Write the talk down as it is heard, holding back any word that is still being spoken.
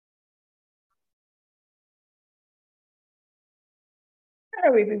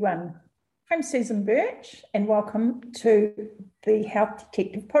Hello everyone, I'm Susan Birch and welcome to the Health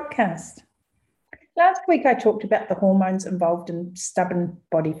Detective podcast. Last week I talked about the hormones involved in stubborn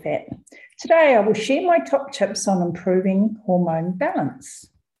body fat. Today I will share my top tips on improving hormone balance.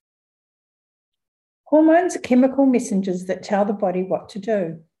 Hormones are chemical messengers that tell the body what to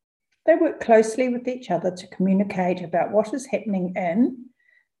do. They work closely with each other to communicate about what is happening in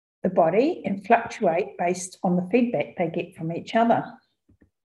the body and fluctuate based on the feedback they get from each other.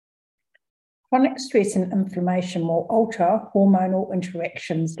 Chronic stress and inflammation will alter hormonal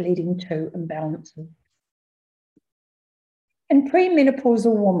interactions, leading to imbalances. In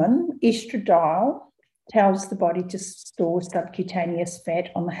premenopausal women, estradiol tells the body to store subcutaneous fat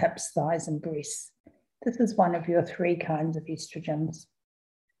on the hips, thighs, and breasts. This is one of your three kinds of estrogens.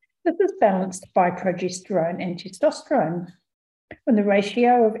 This is balanced by progesterone and testosterone. When the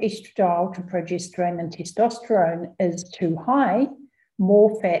ratio of estradiol to progesterone and testosterone is too high,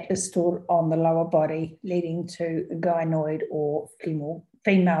 more fat is stored on the lower body, leading to gynoid or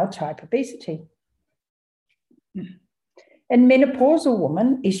female type obesity. In menopausal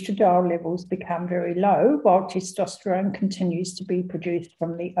women, estradiol levels become very low while testosterone continues to be produced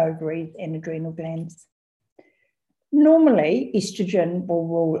from the ovaries and adrenal glands. Normally, estrogen will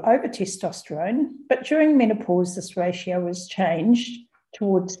rule over testosterone, but during menopause, this ratio is changed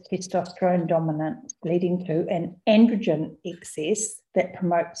towards testosterone dominant, leading to an androgen excess that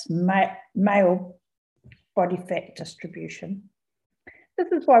promotes male body fat distribution. This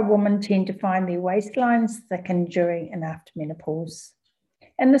is why women tend to find their waistlines thicken during and after menopause.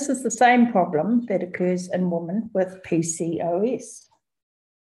 And this is the same problem that occurs in women with PCOS.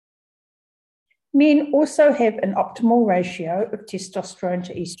 Men also have an optimal ratio of testosterone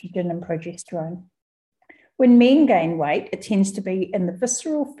to estrogen and progesterone. When men gain weight, it tends to be in the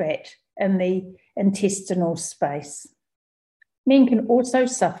visceral fat in the intestinal space. Men can also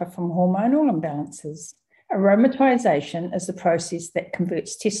suffer from hormonal imbalances. Aromatization is the process that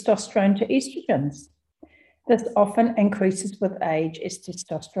converts testosterone to estrogens. This often increases with age as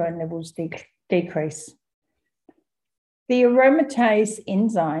testosterone levels decrease. The aromatase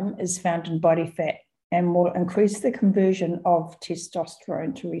enzyme is found in body fat and will increase the conversion of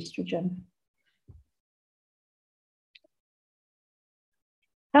testosterone to estrogen.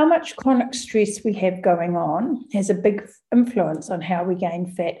 How much chronic stress we have going on has a big influence on how we gain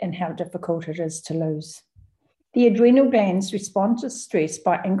fat and how difficult it is to lose. The adrenal glands respond to stress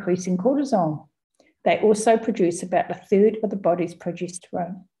by increasing cortisol. They also produce about a third of the body's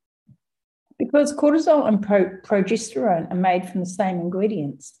progesterone. Because cortisol and progesterone are made from the same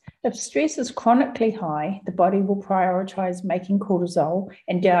ingredients, if stress is chronically high, the body will prioritize making cortisol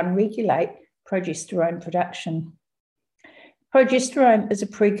and downregulate progesterone production. Progesterone is a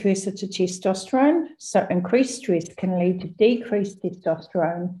precursor to testosterone, so increased stress can lead to decreased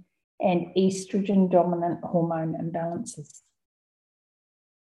testosterone and estrogen-dominant hormone imbalances.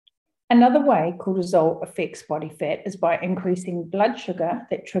 Another way cortisol affects body fat is by increasing blood sugar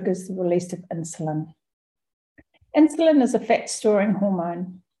that triggers the release of insulin. Insulin is a fat-storing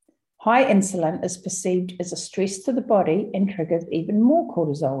hormone. High insulin is perceived as a stress to the body and triggers even more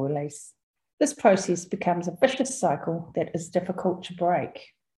cortisol release. This process becomes a vicious cycle that is difficult to break.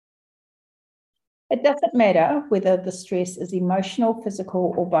 It doesn't matter whether the stress is emotional,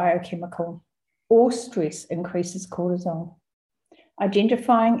 physical, or biochemical. All stress increases cortisol.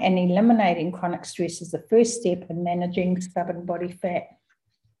 Identifying and eliminating chronic stress is the first step in managing stubborn body fat.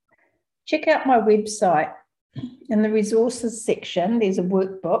 Check out my website. In the resources section, there's a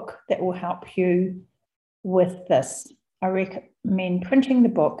workbook that will help you with this. I recommend printing the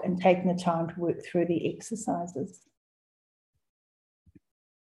book and taking the time to work through the exercises.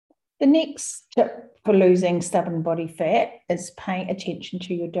 The next tip for losing stubborn body fat is paying attention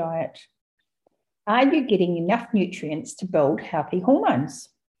to your diet. Are you getting enough nutrients to build healthy hormones?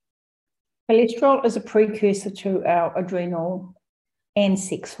 Cholesterol is a precursor to our adrenal and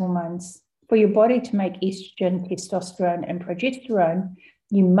sex hormones. For your body to make estrogen, testosterone, and progesterone,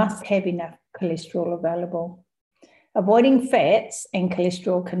 you must have enough cholesterol available. Avoiding fats and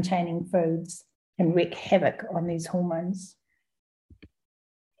cholesterol-containing foods can wreak havoc on these hormones.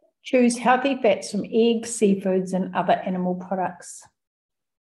 Choose healthy fats from eggs, seafoods, and other animal products.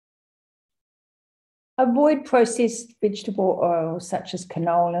 Avoid processed vegetable oils such as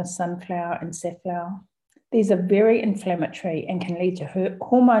canola, sunflower, and safflower. These are very inflammatory and can lead to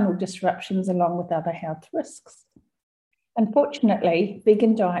hormonal disruptions along with other health risks. Unfortunately,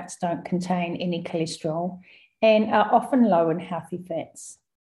 vegan diets don't contain any cholesterol and are often low in healthy fats.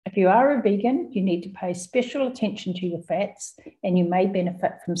 If you are a vegan, you need to pay special attention to your fats and you may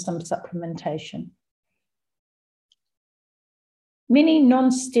benefit from some supplementation. Many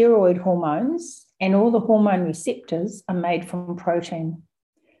non-steroid hormones and all the hormone receptors are made from protein.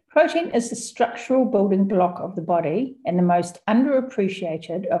 Protein is the structural building block of the body and the most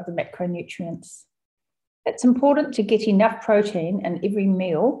underappreciated of the macronutrients. It's important to get enough protein in every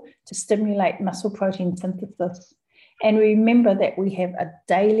meal to stimulate muscle protein synthesis. And remember that we have a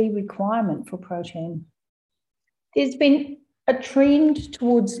daily requirement for protein. There's been a trend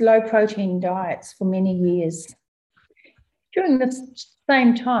towards low protein diets for many years. During this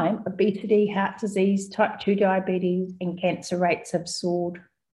same time, obesity, heart disease, type 2 diabetes, and cancer rates have soared.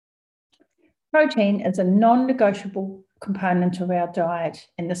 Protein is a non-negotiable component of our diet,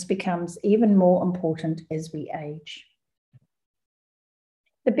 and this becomes even more important as we age.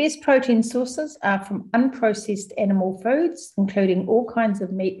 The best protein sources are from unprocessed animal foods, including all kinds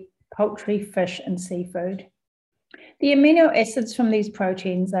of meat, poultry, fish, and seafood. The amino acids from these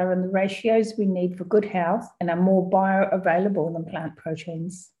proteins are in the ratios we need for good health and are more bioavailable than plant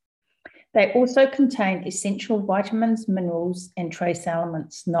proteins. They also contain essential vitamins, minerals, and trace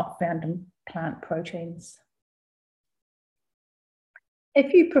elements not found in plant proteins.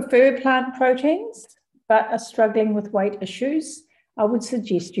 If you prefer plant proteins but are struggling with weight issues, I would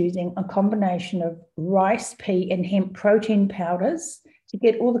suggest using a combination of rice, pea, and hemp protein powders to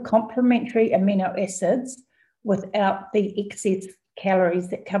get all the complementary amino acids without the excess calories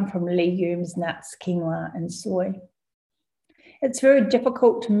that come from legumes, nuts, quinoa, and soy. It's very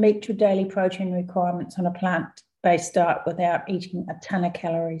difficult to meet your daily protein requirements on a plant-based diet without eating a ton of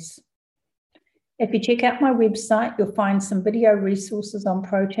calories. If you check out my website, you'll find some video resources on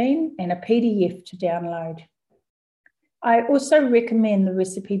protein and a PDF to download. I also recommend the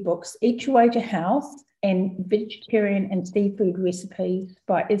recipe books Eat Your Way to Health and Vegetarian and Seafood Recipes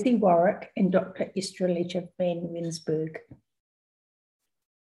by Izzy Warwick and Dr. Estrelita van Rensburg.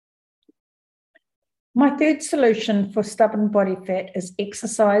 My third solution for stubborn body fat is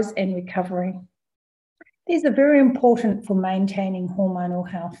exercise and recovery. These are very important for maintaining hormonal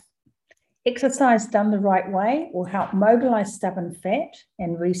health. Exercise done the right way will help mobilize stubborn fat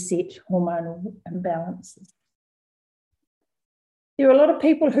and reset hormonal imbalances. There are a lot of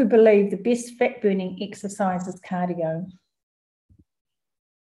people who believe the best fat-burning exercise is cardio.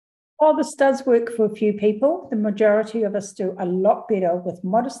 While this does work for a few people, the majority of us do a lot better with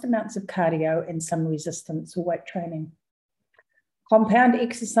modest amounts of cardio and some resistance or weight training. Compound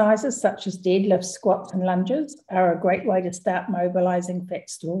exercises such as deadlifts, squats, and lunges are a great way to start mobilizing fat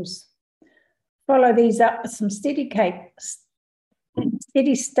stores. Follow these up with some steady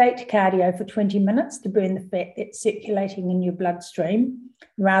state cardio for 20 minutes to burn the fat that's circulating in your bloodstream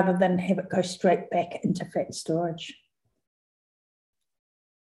rather than have it go straight back into fat storage.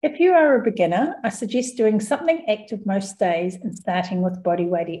 If you are a beginner, I suggest doing something active most days and starting with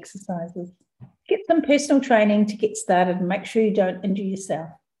bodyweight exercises. Get some personal training to get started and make sure you don't injure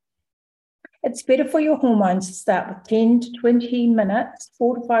yourself. It's better for your hormones to start with 10 to 20 minutes,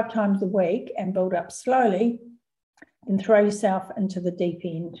 4 to 5 times a week, and build up slowly and throw yourself into the deep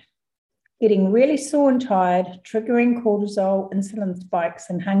end. Getting really sore and tired, triggering cortisol, insulin spikes,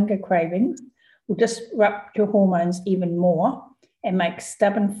 and hunger cravings will disrupt your hormones even more and make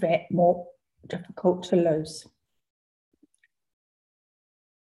stubborn fat more difficult to lose.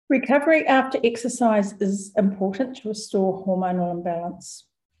 Recovery after exercise is important to restore hormonal imbalance.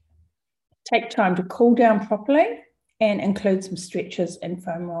 Take time to cool down properly and include some stretches and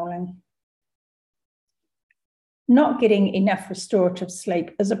foam rolling. Not getting enough restorative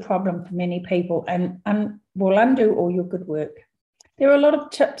sleep is a problem for many people and will undo all your good work. There are a lot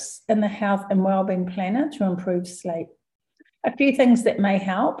of tips in the Health and Wellbeing Planner to improve sleep. A few things that may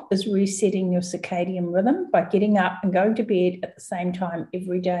help is resetting your circadian rhythm by getting up and going to bed at the same time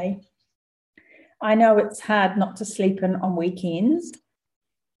every day. I know it's hard not to sleep in on weekends,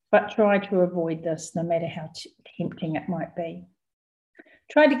 but try to avoid this no matter how tempting it might be.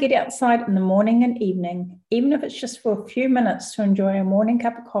 Try to get outside in the morning and evening, even if it's just for a few minutes to enjoy a morning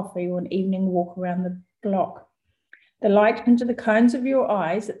cup of coffee or an evening walk around the block. The light into the cones of your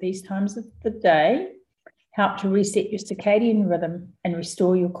eyes at these times of the day help to reset your circadian rhythm and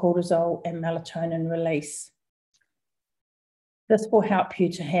restore your cortisol and melatonin release. This will help you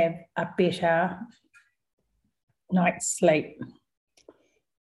to have a better night's sleep.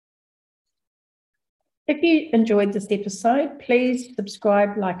 If you enjoyed this episode, please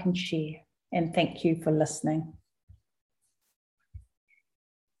subscribe, like, and share. And thank you for listening.